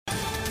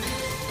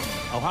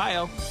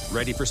Ohio,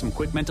 ready for some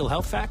quick mental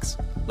health facts?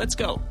 Let's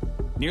go.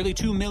 Nearly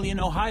 2 million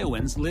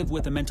Ohioans live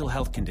with a mental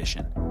health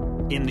condition.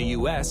 In the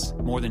U.S.,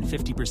 more than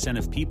 50%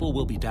 of people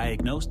will be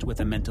diagnosed with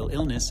a mental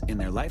illness in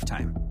their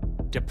lifetime.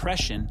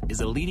 Depression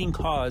is a leading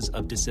cause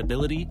of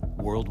disability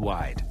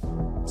worldwide.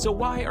 So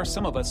why are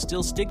some of us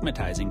still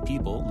stigmatizing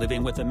people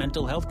living with a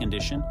mental health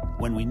condition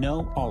when we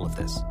know all of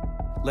this?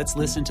 Let's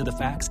listen to the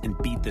facts and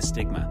beat the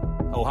stigma.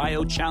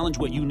 Ohio, challenge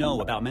what you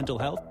know about mental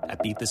health at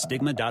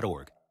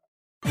beatthestigma.org.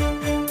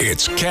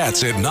 It's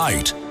Cats at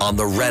Night on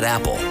the Red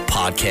Apple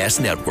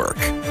Podcast Network.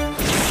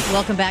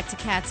 Welcome back to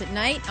Cats at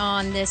Night.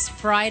 On this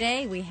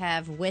Friday, we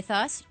have with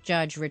us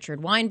Judge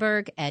Richard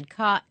Weinberg, Ed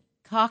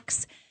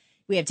Cox.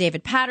 We have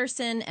David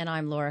Patterson, and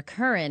I'm Laura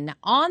Curran.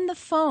 On the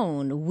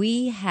phone,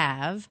 we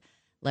have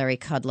Larry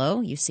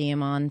Kudlow. You see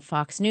him on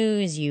Fox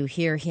News. You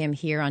hear him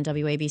here on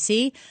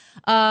WABC.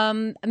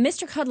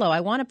 Mr. Kudlow,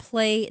 I want to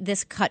play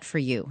this cut for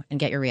you and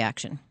get your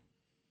reaction.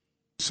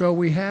 So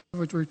we have a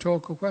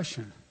rhetorical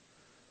question.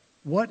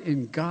 What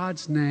in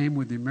God's name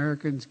would the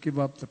Americans give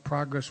up the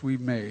progress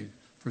we've made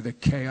for the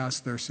chaos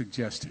they're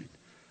suggesting?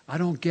 I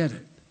don't get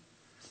it.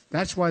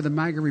 That's why the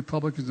MAGA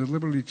Republicans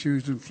deliberately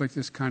choose to inflict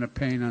this kind of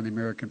pain on the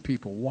American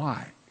people.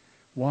 Why?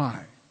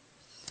 Why?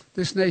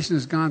 This nation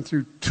has gone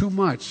through too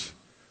much.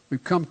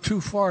 We've come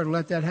too far to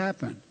let that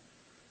happen.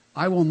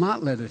 I will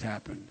not let it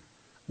happen.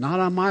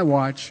 Not on my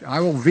watch. I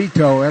will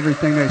veto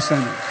everything they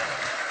send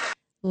us.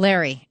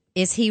 Larry,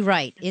 is he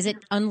right? Is it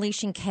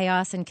unleashing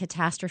chaos and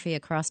catastrophe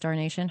across our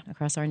nation?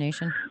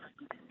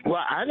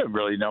 Well, I don't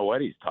really know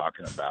what he's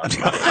talking about.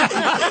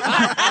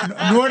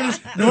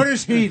 nor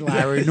does he,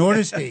 Larry. Nor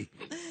does he.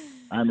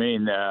 I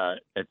mean,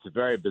 it's a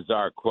very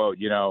bizarre quote.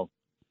 You know,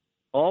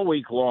 all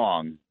week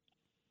long,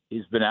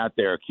 he's been out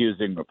there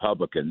accusing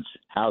Republicans,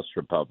 House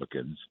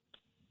Republicans,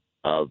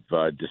 of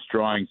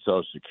destroying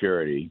Social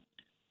Security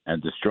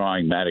and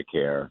destroying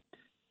Medicare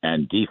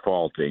and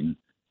defaulting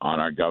on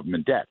our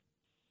government debt.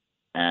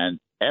 And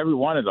every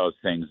one of those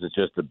things is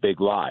just a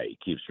big lie. He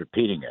keeps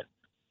repeating it.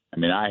 I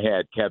mean, I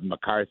had Kevin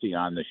McCarthy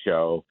on the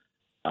show,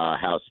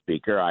 House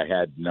Speaker. I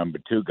had number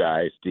two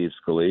guy, Steve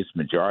Scalise,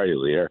 Majority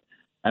Leader.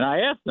 And I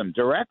asked them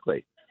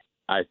directly.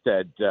 I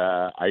said,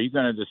 are you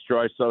going to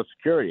destroy Social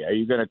Security? Are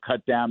you going to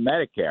cut down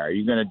Medicare? Are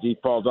you going to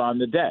default on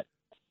the debt?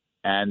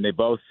 And they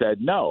both said,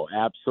 no,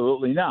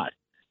 absolutely not.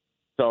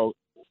 So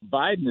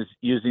Biden is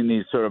using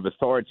these sort of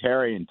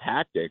authoritarian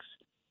tactics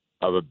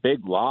of a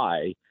big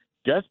lie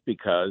just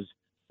because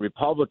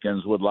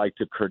Republicans would like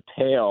to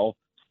curtail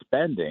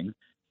spending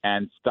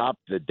and stop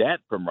the debt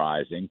from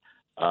rising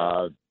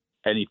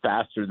any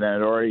faster than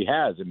it already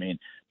has. I mean,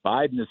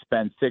 Biden has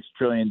spent $6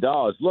 trillion.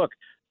 Look,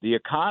 the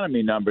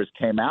economy numbers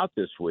came out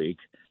this week,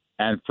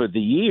 and for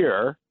the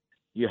year,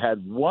 you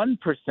had 1%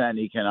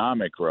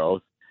 economic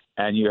growth,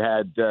 and you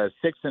had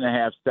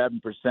 6.5%,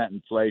 7%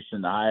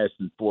 inflation, the highest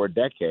in 4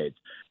 decades.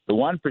 The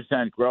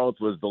 1% growth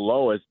was the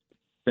lowest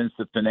since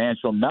the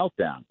financial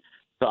meltdown.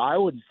 So I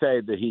would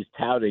say that he's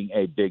touting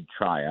a big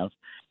triumph.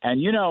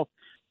 And, you know,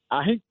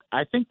 I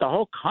think the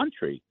whole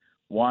country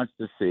wants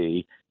to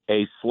see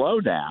a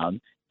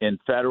slowdown in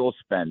federal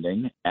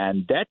spending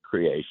and debt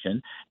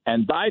creation.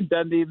 And Biden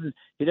doesn't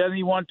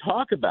even want to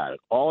talk about it.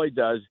 All he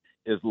does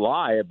is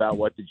lie about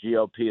what the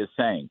GOP is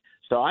saying.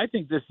 So I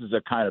think this is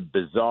a kind of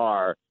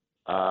bizarre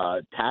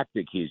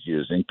tactic he's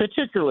using,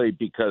 particularly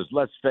because,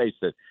 let's face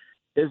it,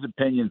 his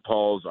opinion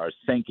polls are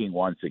sinking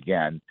once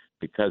again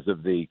because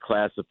of the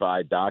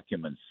classified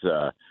documents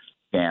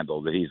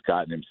scandal that he's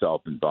gotten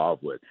himself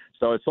involved with.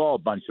 So it's all a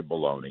bunch of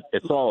baloney.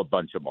 It's all a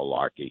bunch of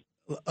malarkey.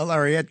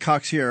 Larry, Ed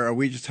Cox here.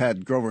 We just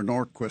had Grover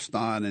Norquist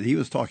on, and he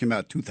was talking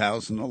about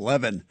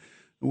 2011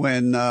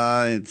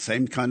 when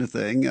same kind of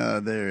thing.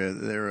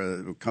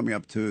 They're coming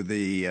up to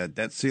the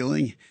debt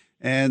ceiling,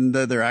 and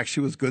there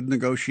actually was good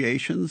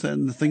negotiations,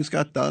 and things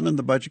got done, and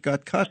the budget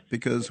got cut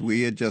because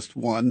we had just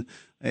won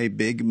a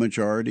big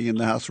majority in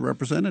the House of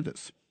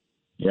Representatives.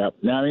 Yep.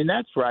 No, I mean,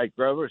 that's right.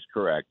 Grover's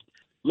correct.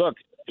 Look,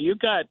 you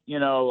got,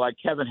 like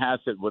Kevin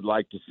Hassett would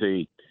like to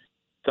see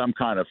some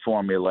kind of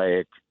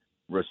formulaic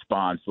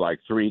response, like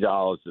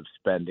 $3 of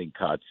spending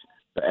cuts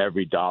for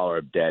every dollar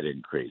of debt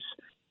increase.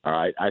 All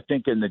right. I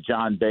think in the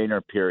John Boehner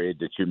period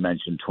that you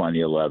mentioned,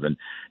 2011,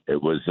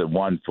 it was a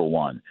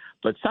 1-for-1.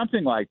 But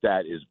something like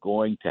that is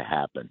going to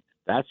happen.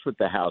 That's what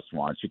the House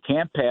wants. You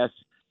can't pass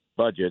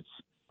budgets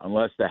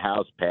unless the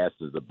House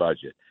passes the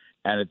budget.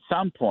 And at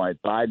some point,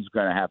 Biden's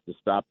going to have to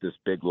stop this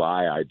big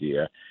lie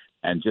idea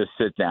and just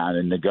sit down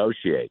and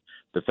negotiate.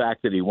 The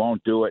fact that he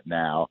won't do it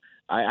now,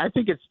 I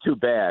think it's too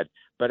bad.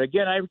 But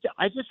again,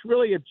 I just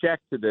really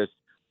object to this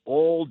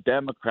old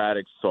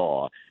Democratic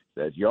saw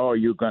that,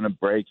 you're going to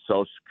break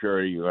Social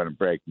Security, you're going to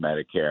break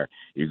Medicare,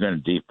 you're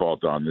going to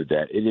default on the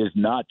debt. It is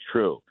not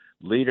true.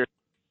 Leaders.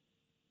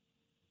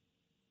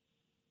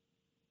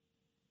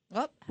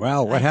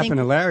 Well, what happened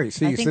to Larry?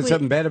 See, you said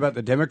something bad about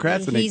the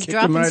Democrats, and they kicked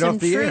him right off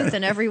the air. He's dropping some truth,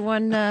 and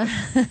everyone...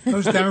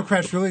 Those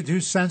Democrats really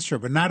do censor,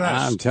 but not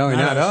us. I'm telling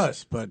you, not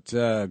us. But,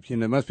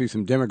 there must be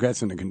some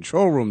Democrats in the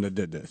control room that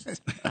did this.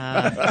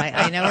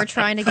 I know we're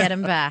trying to get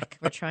him back.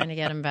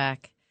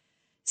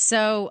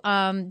 So,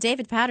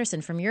 David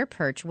Patterson, from your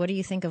perch, what do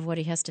you think of what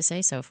he has to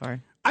say so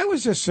far? I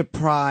was just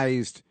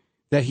surprised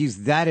that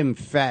he's that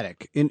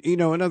emphatic.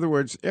 In other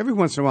words, every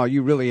once in a while,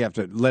 you really have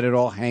to let it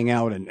all hang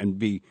out and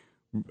be,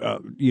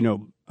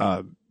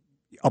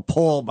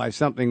 appalled by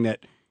something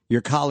that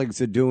your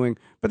colleagues are doing.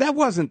 But that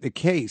wasn't the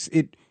case.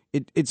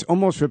 It's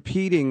almost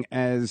repeating,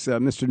 as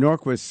Mr.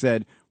 Norquist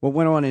said, what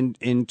went on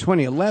in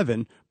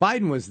 2011.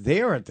 Biden was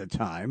there at the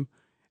time.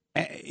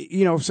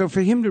 So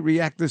for him to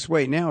react this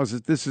way now is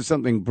that this is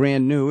something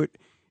brand new.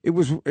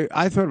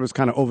 I thought it was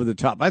kind of over the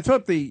top. I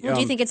thought do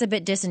you think it's a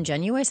bit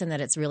disingenuous and that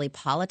it's really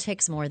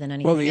politics more than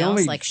anything else? Well, the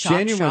only like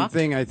genuine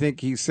thing I think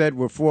he said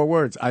were 4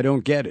 words. I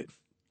don't get it.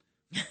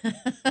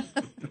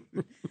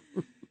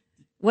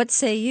 What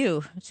say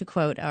you, to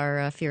quote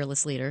our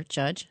fearless leader,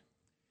 Judge?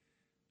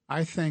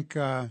 I think,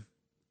 as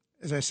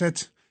I said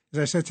to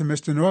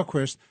Mr.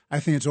 Norquist, I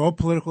think it's all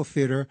political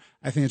theater.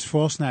 I think it's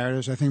false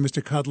narratives. I think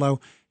Mr.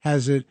 Kudlow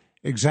has it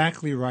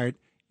exactly right.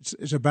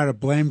 It's about a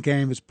blame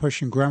game. It's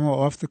pushing grandma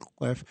off the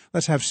cliff.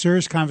 Let's have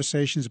serious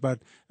conversations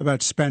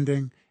about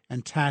spending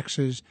and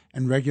taxes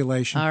and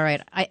regulation. All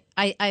right.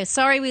 I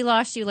sorry we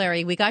lost you,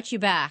 Larry. We got you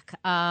back.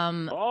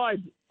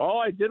 All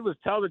I did was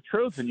tell the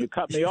truth, and you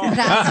cut me off.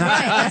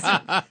 That's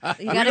right.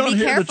 You got to be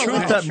careful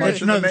with the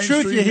truth. No, the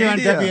truth you hear on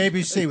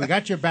WABC. We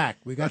got your back.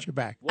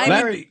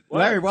 Larry,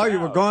 while you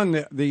were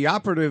gone, the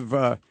operative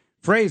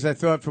phrase I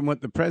thought from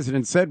what the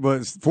president said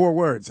was 4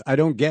 words. I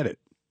don't get it.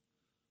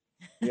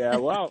 Yeah,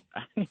 well,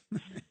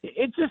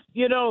 it just,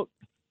 he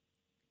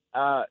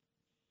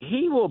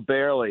will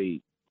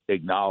barely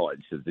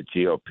acknowledge that the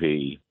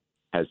GOP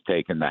has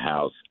taken the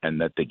House and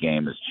that the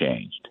game has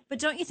changed. But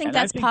don't you think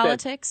that's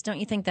politics? Don't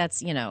you think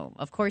that's,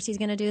 of course he's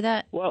going to do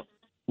that? Well,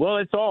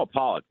 it's all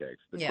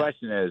politics. The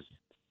question is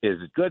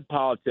it good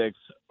politics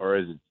or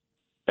is it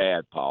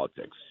bad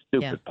politics,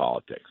 stupid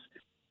politics?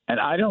 And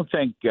I don't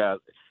think,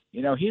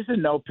 he's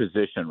in no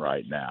position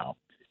right now.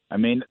 I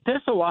mean,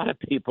 there's a lot of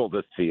people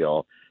that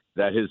feel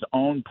that his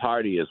own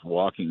party is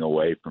walking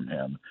away from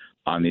him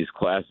on these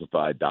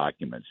classified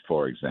documents,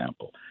 for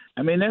example.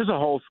 I mean, there's a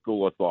whole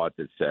school of thought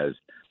that says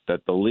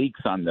that the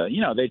leaks on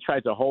they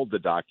tried to hold the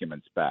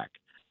documents back.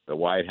 The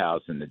White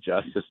House and the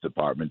Justice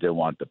Department didn't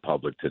want the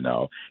public to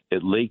know.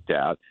 It leaked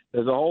out.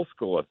 There's a whole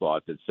school of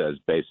thought that says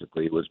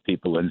basically it was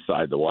people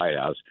inside the White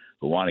House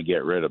who want to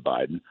get rid of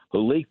Biden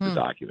who leaked the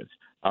documents.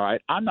 All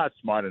right, I'm not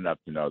smart enough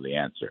to know the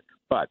answer,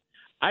 but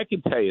I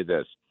can tell you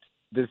this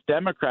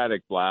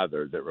Democratic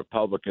blather that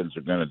Republicans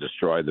are going to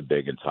destroy the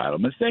big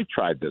entitlements, they've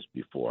tried this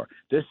before.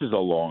 This is a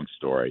long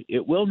story.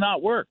 It will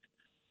not work.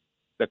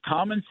 The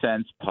common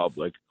sense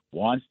public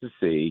wants to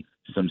see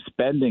some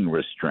spending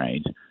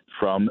restraint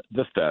from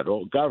the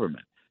federal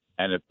government.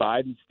 And if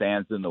Biden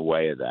stands in the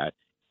way of that,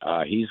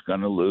 he's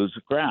going to lose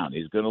ground.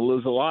 He's going to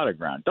lose a lot of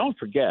ground. Don't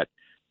forget,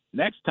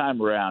 next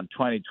time around,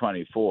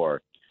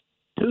 2024,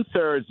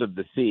 2/3 of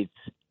the seats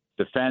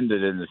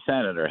defended in the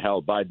Senate are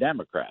held by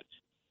Democrats.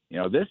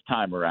 This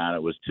time around,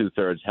 it was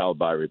 2/3 held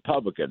by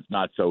Republicans.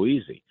 Not so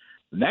easy.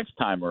 The next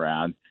time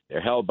around,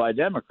 they're held by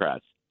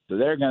Democrats. So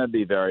they're going to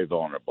be very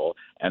vulnerable.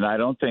 And I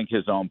don't think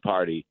his own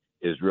party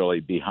is really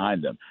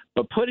behind them.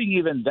 But putting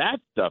even that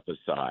stuff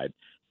aside,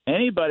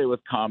 anybody with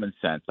common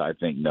sense, I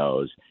think,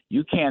 knows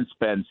you can't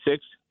spend $6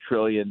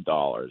 trillion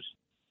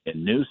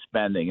in new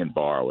spending and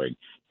borrowing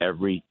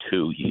every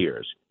 2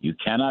 years. You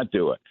cannot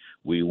do it.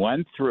 We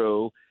went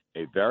through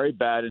a very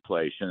bad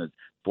inflation.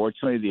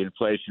 Fortunately, the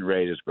inflation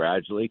rate is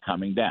gradually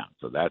coming down,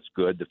 so that's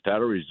good. The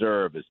Federal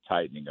Reserve is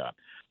tightening up.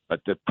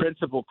 But the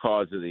principal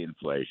cause of the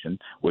inflation,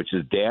 which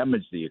has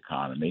damaged the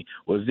economy,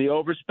 was the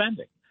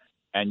overspending.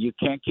 And you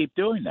can't keep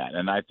doing that.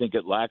 And I think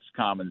it lacks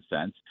common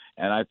sense.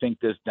 And I think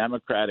this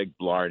Democratic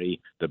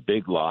blarney, the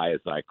big lie, as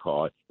I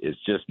call it, is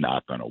just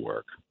not going to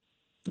work.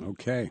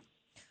 Okay.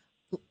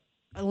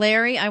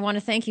 Larry, I want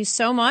to thank you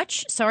so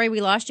much. Sorry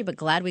we lost you, but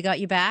glad we got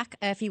you back.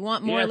 If you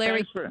want more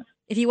Larry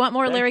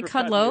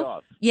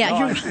Kudlow,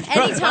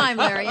 anytime,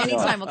 Larry,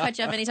 anytime. We'll cut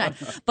you up anytime.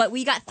 But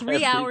we got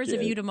 3 hours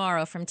of you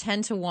tomorrow from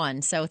 10 to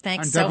 1. So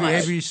thanks so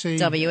much.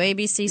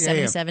 WABC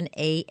 77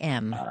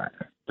 AM. All right.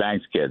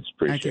 Thanks, kids.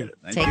 Appreciate it.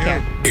 Take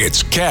care.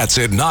 It's Cats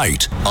at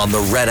Night on the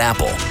Red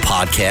Apple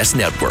Podcast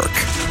Network.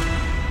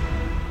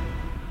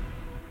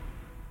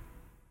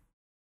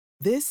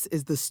 This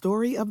is the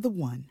story of the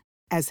one.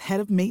 As head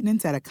of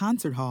maintenance at a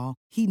concert hall,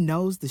 he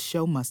knows the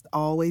show must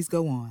always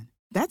go on.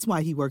 That's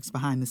why he works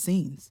behind the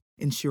scenes,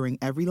 ensuring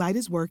every light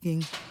is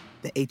working,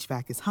 the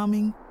HVAC is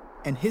humming,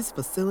 and his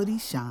facility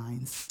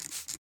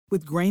shines.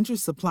 With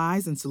Grainger's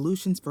supplies and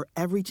solutions for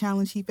every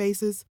challenge he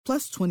faces,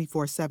 plus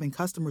 24/7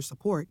 customer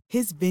support,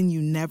 his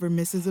venue never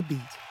misses a beat.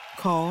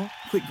 Call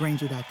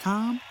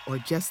quickgrainger.com or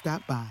just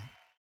stop by.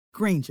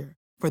 Grainger,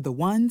 for the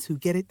ones who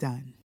get it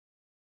done.